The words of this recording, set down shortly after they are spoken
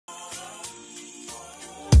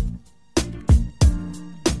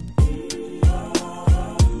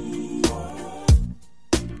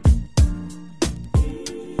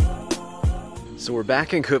we're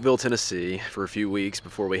back in Cookeville, Tennessee for a few weeks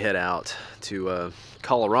before we head out to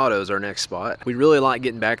Colorado is our next spot. We really like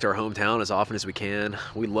getting back to our hometown as often as we can.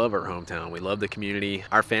 We love our hometown. We love the community.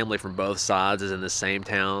 Our family from both sides is in the same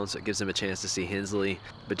town, so it gives them a chance to see Hensley.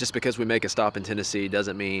 But just because we make a stop in Tennessee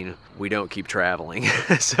doesn't mean we don't keep traveling.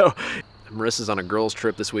 So Marissa's on a girls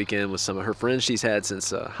trip this weekend with some of her friends she's had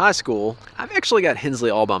since high school. I've actually got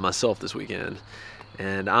Hensley all by myself this weekend.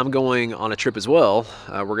 And I'm going on a trip as well.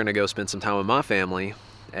 We're gonna go spend some time with my family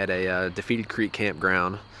at a Defeated Creek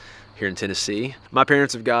Campground here in Tennessee. My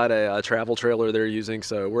parents have got a travel trailer they're using,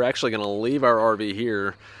 so we're actually gonna leave our RV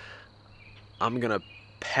here. I'm gonna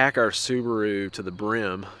pack our Subaru to the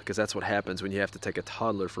brim, because that's what happens when you have to take a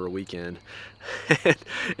toddler for a weekend.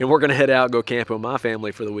 And we're gonna head out, go camping with my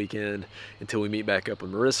family for the weekend until we meet back up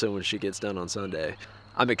with Marissa when she gets done on Sunday.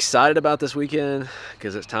 I'm excited about this weekend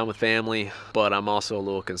because it's time with family, but I'm also a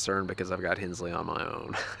little concerned because I've got Hensley on my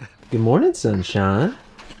own. Good morning, sunshine.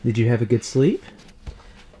 Did you have a good sleep?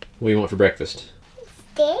 What do you want for breakfast?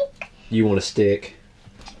 Stick. You want a stick?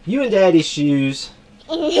 You and Daddy's shoes.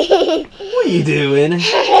 What are you doing?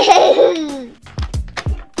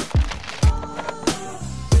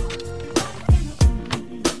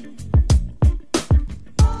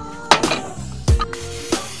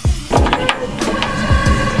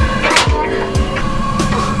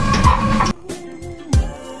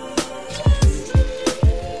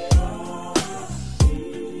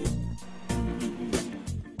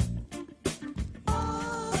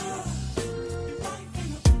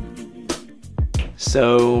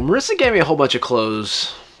 So Marissa gave me a whole bunch of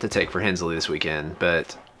clothes to take for Hensley this weekend,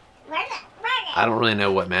 but I don't really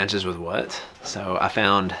know what matches with what. So I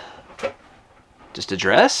found just a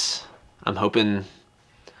dress. I'm hoping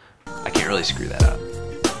I can't really screw that up.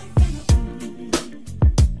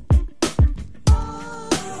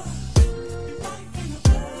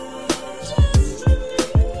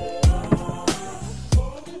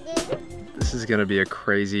 This is gonna be a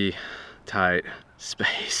crazy tight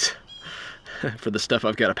space for the stuff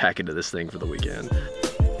I've got to pack into this thing for the weekend.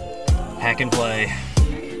 Pack and play.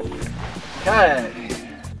 Okay.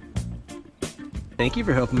 Thank you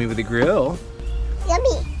for helping me with the grill. Yummy.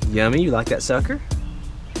 Yummy, you like that sucker?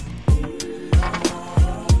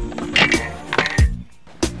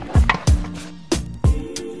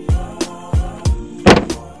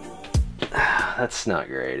 That's not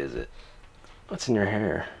great, is it? What's in your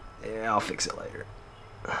hair? Yeah, I'll fix it later.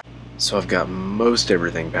 So I've got most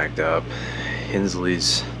everything packed up.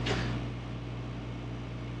 Hensley's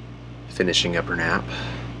finishing up her nap.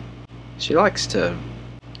 She likes to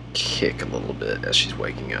kick a little bit as she's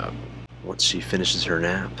waking up. Once she finishes her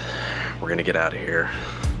nap, we're gonna get out of here.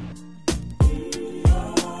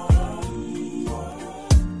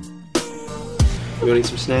 We gonna eat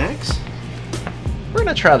some snacks? We're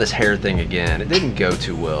gonna try this hair thing again. It didn't go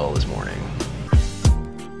too well this morning.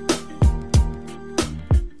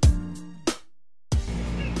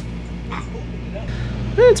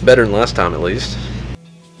 It's better than last time, at least.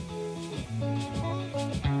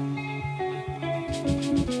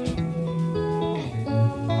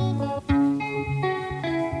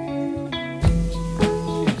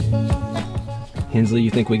 Hensley, you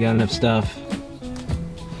think we got enough stuff?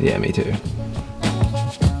 Yeah, me too.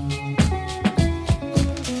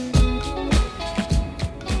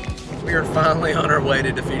 We are finally on our way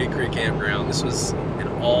to Defeated Creek Campground. This was an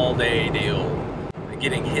all-day deal.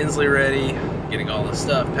 Getting Hensley ready, getting all the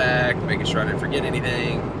stuff packed, making sure I didn't forget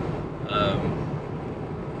anything.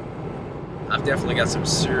 I've definitely got some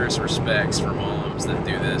serious respects for moms that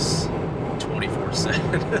do this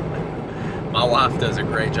 24/7. My wife does a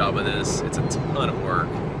great job of this. It's a ton of work.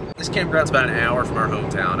 This campground's about an hour from our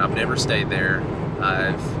hometown. I've never stayed there.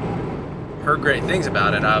 I've heard great things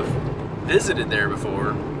about it. I've visited there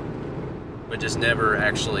before, but just never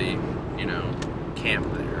actually, you know,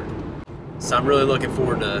 camped there. So I'm really looking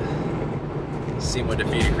forward to seeing what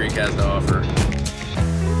Defeated Creek has to offer.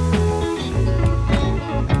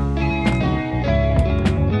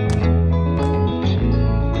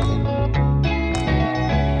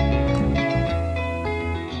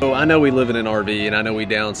 So I know we live in an RV, and I know we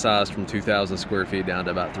downsized from 2,000 square feet down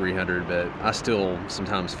to about 300, but I still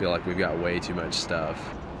sometimes feel like we've got way too much stuff.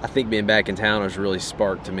 I think being back in town has really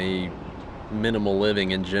sparked to me minimal living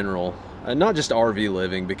in general. Not just RV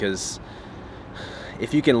living, because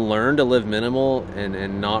if you can learn to live minimal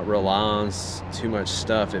and not rely on too much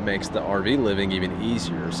stuff, it makes the RV living even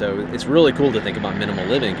easier. So it's really cool to think about minimal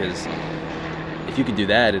living, because if you can do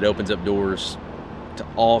that, it opens up doors to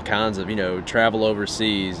all kinds of, you know, travel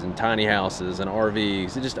overseas and tiny houses and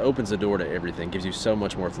RVs. It just opens the door to everything, gives you so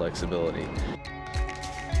much more flexibility.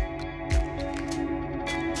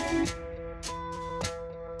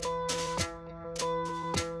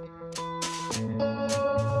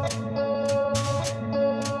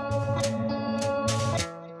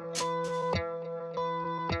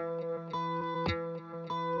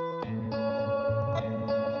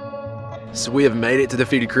 So we have made it to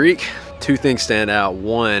Defeated Creek. Two things stand out.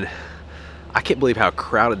 One, I can't believe how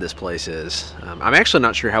crowded this place is. I'm actually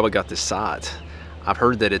not sure how we got this site. I've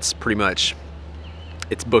heard that it's booked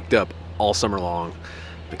up all summer long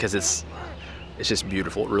because it's just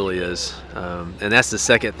beautiful. It really is. And that's the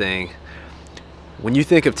second thing. When you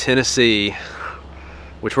think of Tennessee,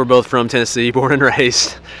 which we're both from Tennessee, born and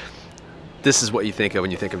raised, this is what you think of when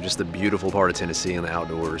you think of just the beautiful part of Tennessee and the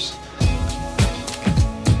outdoors.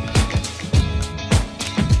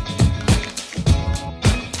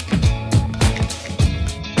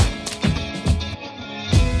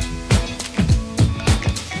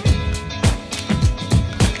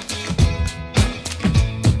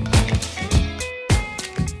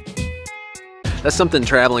 That's something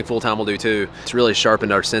traveling full-time will do too. It's really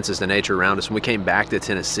sharpened our senses to nature around us. When we came back to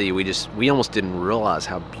Tennessee, we almost didn't realize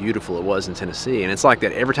how beautiful it was in Tennessee. And it's like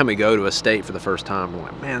that every time we go to a state for the first time, we're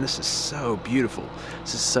like, man, this is so beautiful.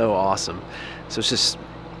 This is so awesome. So it's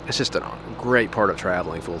just a great part of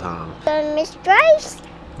traveling full-time. Miss Bryce?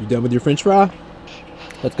 You done with your French fry?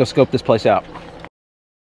 Let's go scope this place out.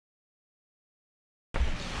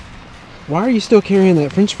 Why are you still carrying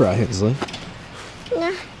that French fry, Hensley?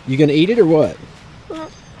 No. You gonna eat it or what? No.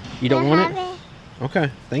 You don't want it? Okay,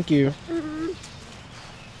 thank you.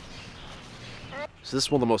 So this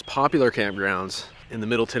is one of the most popular campgrounds in the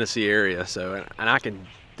Middle Tennessee area, and I can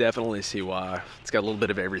definitely see why. It's got a little bit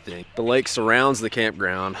of everything. The lake surrounds the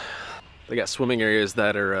campground. They got swimming areas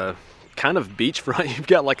that are kind of beachfront. You've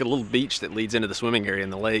got like a little beach that leads into the swimming area in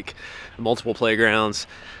the lake, multiple playgrounds.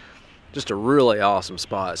 Just a really awesome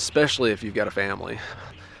spot, especially if you've got a family.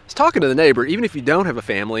 I was talking to the neighbor, even if you don't have a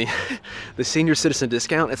family, the senior citizen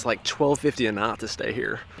discount, it's like $12.50 a night to stay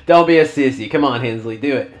here. Don't be a sissy. Come on, Hensley,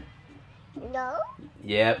 do it. No.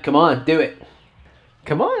 Yeah, come on, do it.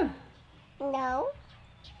 Come on. No.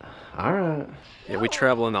 All right. Yeah, we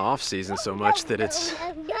travel in the off season so much that it's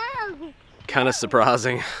No. kind of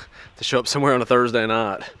surprising to show up somewhere on a Thursday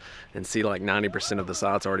night and see like 90% of the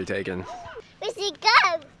sites already taken. Where's he go?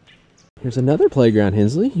 Here's another playground,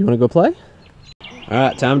 Hensley. You want to go play? All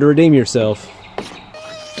right, time to redeem yourself.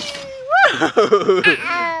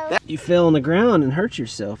 You fell on the ground and hurt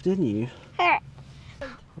yourself, didn't you? Hurt.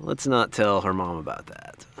 Let's not tell her mom about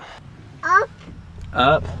that. Up.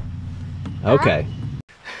 Up? Okay.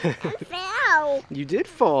 I fell. You did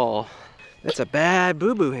fall. That's a bad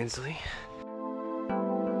boo-boo, Hensley.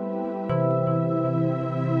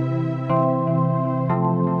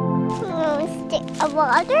 Stick of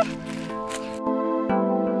water.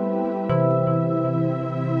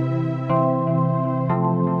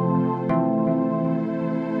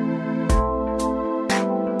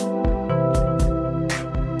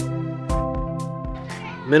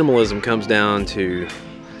 Minimalism comes down to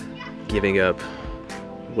giving up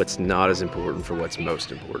what's not as important for what's most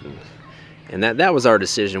important. And that was our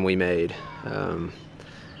decision we made, to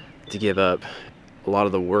give up a lot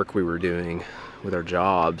of the work we were doing with our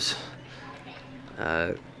jobs,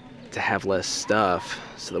 to have less stuff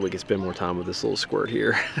so that we could spend more time with this little squirt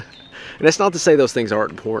here. And that's not to say those things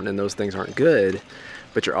aren't important and those things aren't good,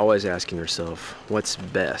 but you're always asking yourself, what's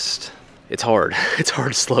best? It's hard. It's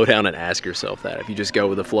hard to slow down and ask yourself that. If you just go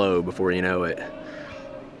with the flow, before you know it,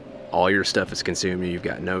 all your stuff is consumed and you've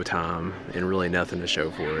got no time and really nothing to show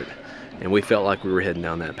for it. And we felt like we were heading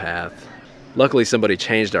down that path. Luckily, somebody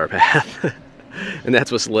changed our path, and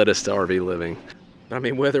that's what's led us to RV living. I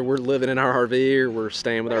mean, whether we're living in our RV or we're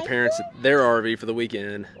staying with our parents at their RV for the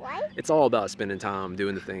weekend, it's all about spending time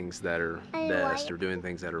doing the things that are best or doing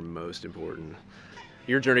things that are most important.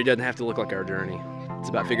 Your journey doesn't have to look like our journey. It's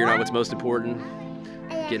about figuring out what's most important,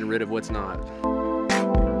 getting rid of what's not.